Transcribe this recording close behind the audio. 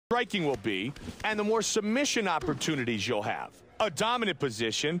striking will be, and the more submission opportunities you'll have. A dominant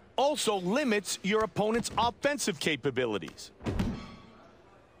position also limits your opponent's offensive capabilities.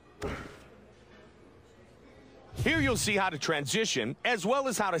 Here you'll see how to transition, as well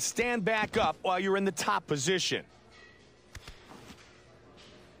as how to stand back up while you're in the top position.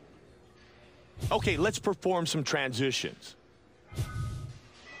 Okay, let's perform some transitions.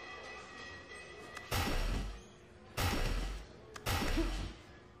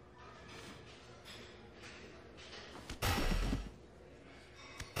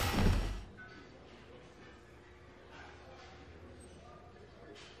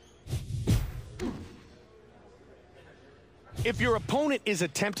 If your opponent is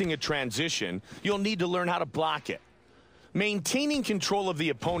attempting a transition, you'll need to learn how to block it. Maintaining control of the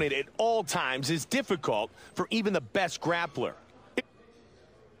opponent at all times is difficult for even the best grappler.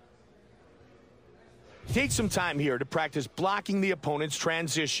 Take some time here to practice blocking the opponent's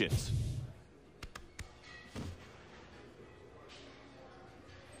transitions.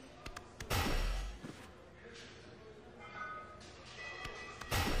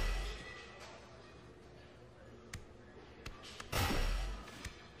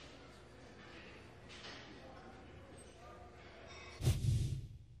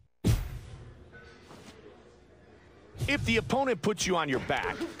 If the opponent puts you on your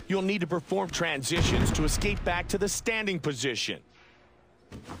back, you'll need to perform transitions to escape back to the standing position.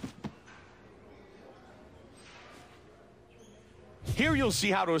 Here you'll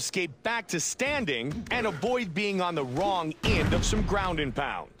see how to escape back to standing and avoid being on the wrong end of some ground and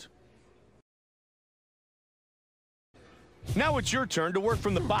pound. Now it's your turn to work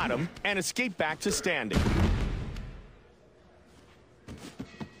from the bottom and escape back to standing.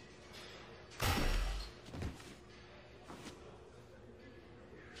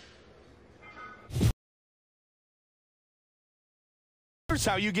 Here's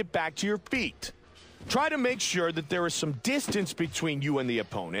how you get back to your feet. Try to make sure that there is some distance between you and the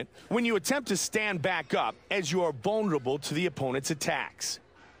opponent when you attempt to stand back up, as you are vulnerable to the opponent's attacks.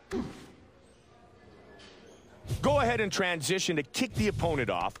 Go ahead and transition to kick the opponent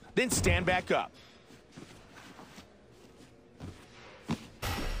off, then stand back up.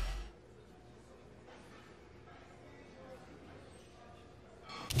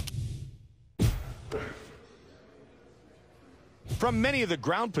 From many of the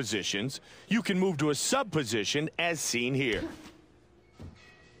ground positions, you can move to a sub position as seen here.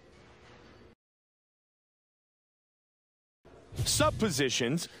 Sub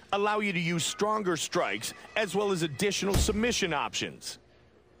positions allow you to use stronger strikes as well as additional submission options.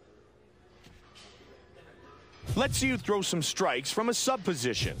 Let's see you throw some strikes from a sub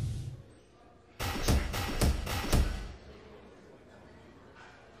position.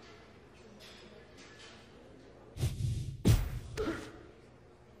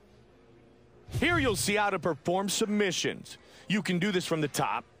 Here you'll see how to perform submissions. You can do this from the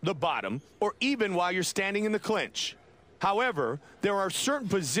top, the bottom, or even while you're standing in the clinch. However, there are certain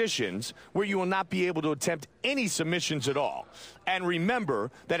positions where you will not be able to attempt any submissions at all. And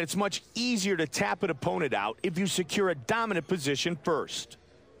remember that it's much easier to tap an opponent out if you secure a dominant position first.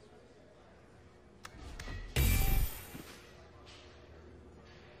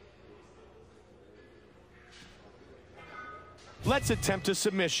 Let's attempt a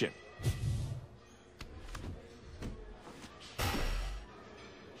submission.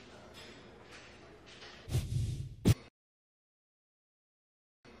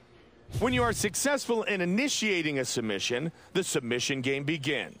 When you are successful in initiating a submission, the submission game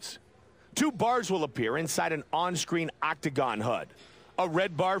begins. 2 bars will appear inside an on-screen octagon HUD. A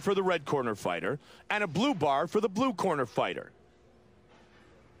red bar for the red corner fighter, and a blue bar for the blue corner fighter.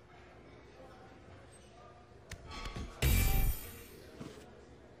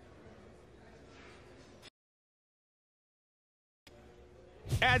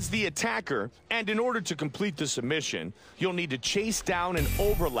 As the attacker, and in order to complete the submission, you'll need to chase down and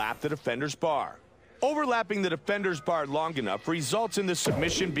overlap the defender's bar. Overlapping the defender's bar long enough results in the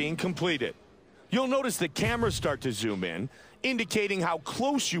submission being completed. You'll notice the cameras start to zoom in, indicating how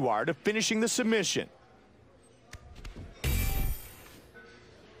close you are to finishing the submission.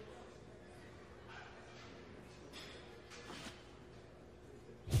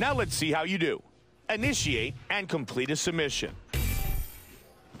 Now let's see how you do. Initiate and complete a submission.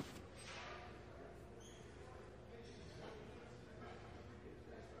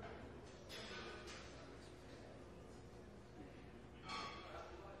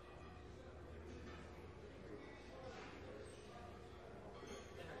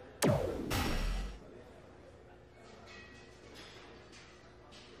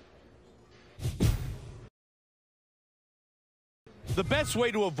 The best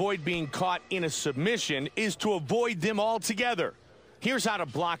way to avoid being caught in a submission is to avoid them altogether. Here's how to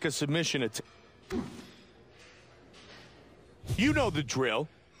block a submission attempt. You know the drill.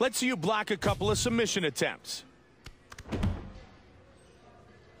 Let's see you block a couple of submission attempts.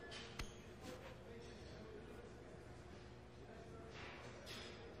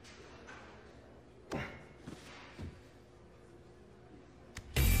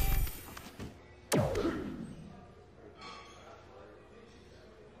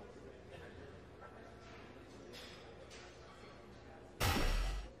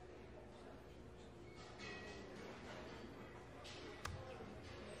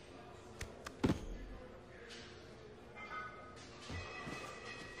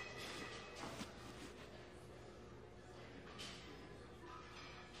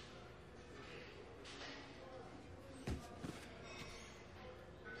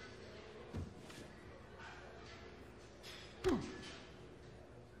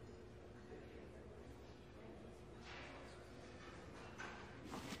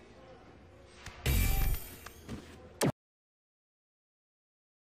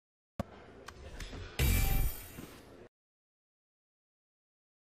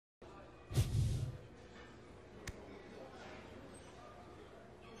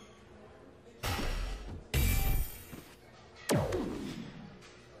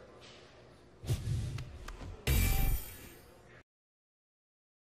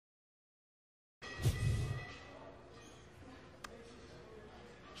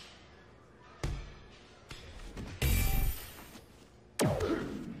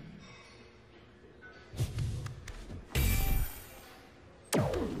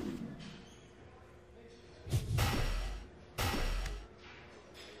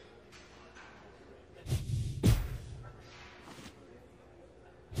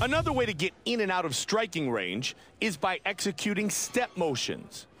 Another way to get in and out of striking range is by executing step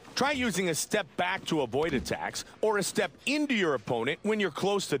motions. Try using a step back to avoid attacks, or a step into your opponent when you're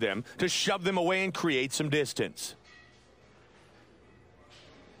close to them to shove them away and create some distance.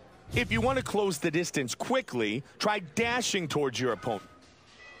 If you want to close the distance quickly, try dashing towards your opponent.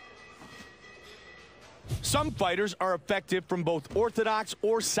 Some fighters are effective from both orthodox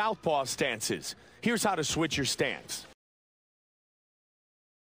or southpaw stances. Here's how to switch your stance.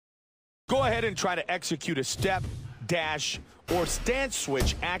 Go ahead and try to execute a step, dash, or stance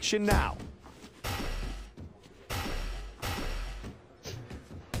switch action now.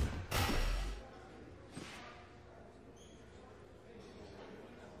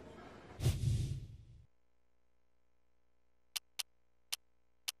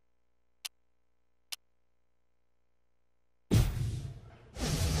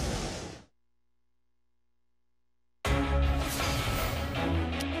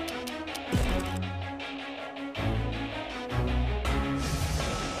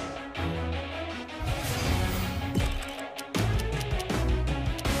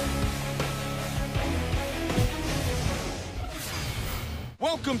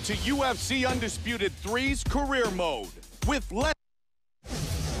 Welcome to UFC Undisputed 3's career mode with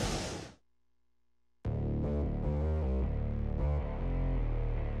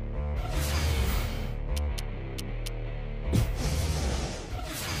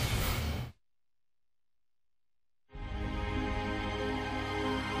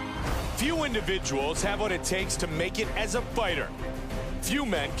Few individuals have what it takes to make it as a fighter. Few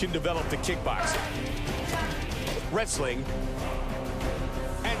men can develop the kickboxing, wrestling,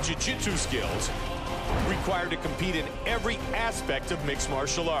 and jiu-jitsu skills required to compete in every aspect of mixed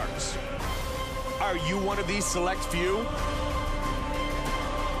martial arts. Are you one of these select few?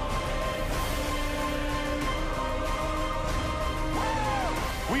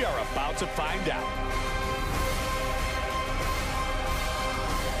 We are about to find out.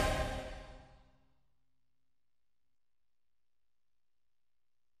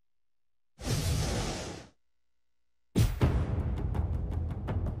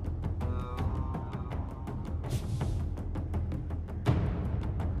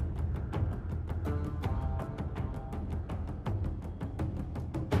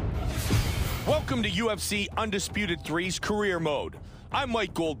 Welcome to UFC Undisputed 3's career mode. I'm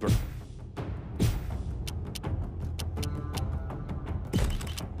Mike Goldberg.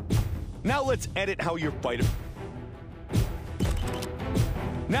 Now let's edit how you're fighting.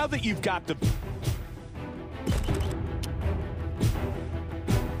 Now that you've got the